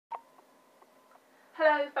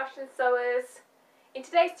Hello fashion sewers! In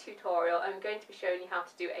today's tutorial I'm going to be showing you how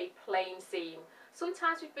to do a plain seam,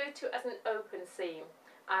 sometimes referred to as an open seam.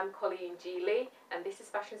 I'm Colleen and this is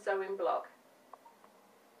Fashion Sewing Blog.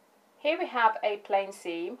 Here we have a plain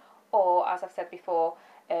seam, or as I've said before,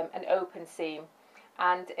 an open seam,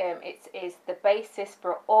 and it is the basis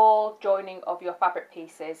for all joining of your fabric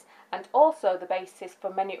pieces and also the basis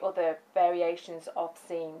for many other variations of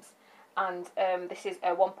seams. And this is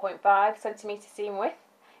a 1.5 centimetre seam width.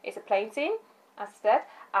 It's a plain seam, as I said,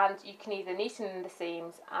 and you can either neaten the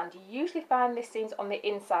seams, and you usually find these seams on the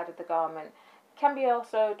inside of the garment. It can be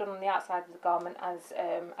also done on the outside of the garment as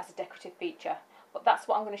a decorative feature, but that's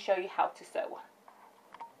what I'm going to show you how to sew.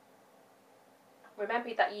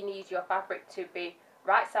 Remember that you need your fabric to be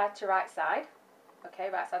right side to right side, okay,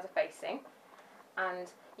 right sides are facing,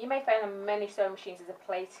 and you may find on many sewing machines there's a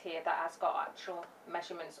plate here that has got actual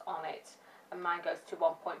measurements on it, and mine goes to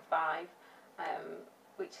 1.5,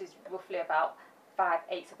 which is roughly about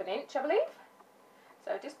 5/8 of an inch, I believe.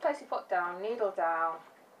 So just place your foot down, needle down,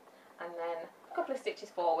 and then a couple of stitches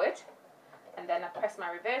forward, and then I press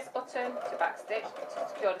my reverse button to back stitch to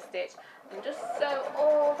secure the stitch, and just sew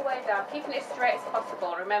all the way down, keeping it as straight as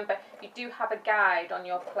possible. Remember, you do have a guide on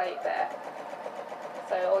your plate there,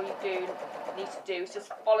 so all you need to do is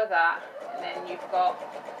just follow that, and then you've got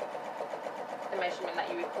the measurement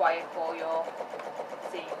that you require for your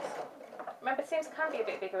seams. Remember, seams can be a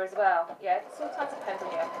bit bigger as well. Yeah, it sometimes depends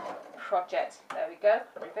on your project. There we go,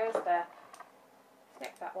 reverse there,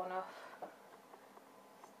 snip that one off,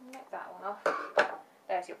 snip that one off.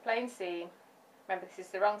 There's your plain seam. Remember, this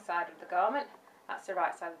is the wrong side of the garment, that's the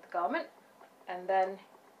right side of the garment, and then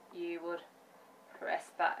you would press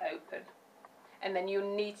that open, and then you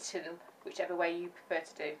neaten whichever way you prefer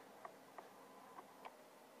to do.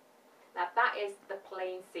 Now that is the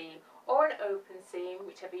plain seam, or an open seam,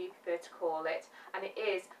 whichever you prefer to call it, and it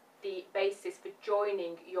is the basis for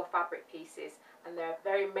joining your fabric pieces, and there are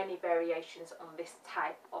very many variations on this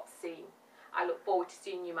type of seam. I look forward to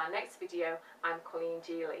seeing you in my next video. I'm Colleen.